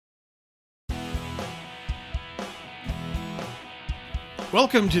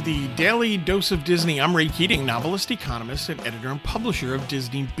Welcome to the Daily Dose of Disney. I'm Ray Keating, novelist, economist, and editor and publisher of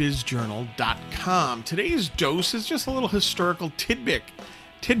DisneyBizJournal.com. Today's dose is just a little historical tidbit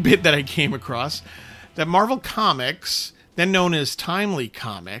that I came across, that Marvel Comics, then known as Timely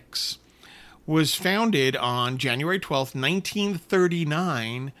Comics, was founded on January 12th,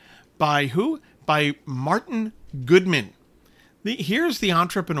 1939 by who? By Martin Goodman. Here's the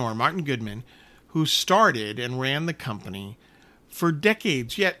entrepreneur, Martin Goodman, who started and ran the company for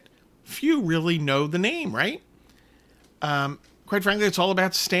decades, yet few really know the name, right? Quite frankly, it's all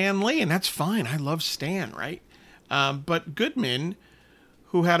about Stan Lee, and that's fine. I love Stan, right? But Goodman,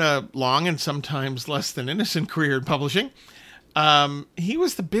 who had a long and sometimes less than innocent career in publishing, he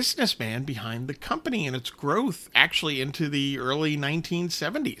was the businessman behind the company and its growth actually into the early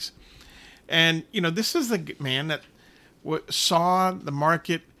 1970s. And, you know, this is the man that saw the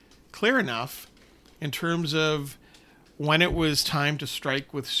market clear enough in terms of when it was time to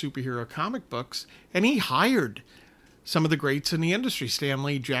strike with superhero comic books, and he hired some of the greats in the industry: Stan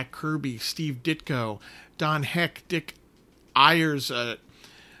Lee, Jack Kirby, Steve Ditko, Don Heck, Dick Ayers,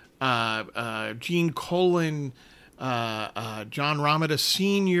 Gene Colan, John Romita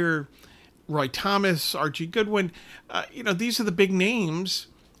Sr., Roy Thomas, Archie Goodwin. These are the big names,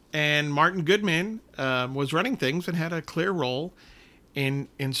 and Martin Goodman was running things and had a clear role in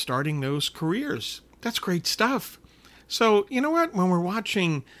starting those careers. That's great stuff. So, you know what? When we're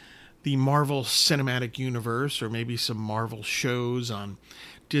watching the Marvel Cinematic Universe, or maybe some Marvel shows on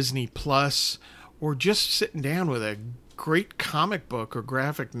Disney Plus, or just sitting down with a great comic book or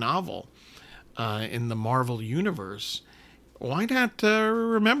graphic novel in the Marvel Universe, why not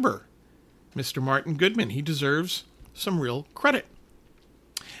remember Mr. Martin Goodman? He deserves some real credit.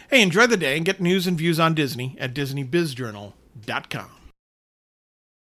 Hey, enjoy the day and get news and views on Disney at DisneyBizJournal.com.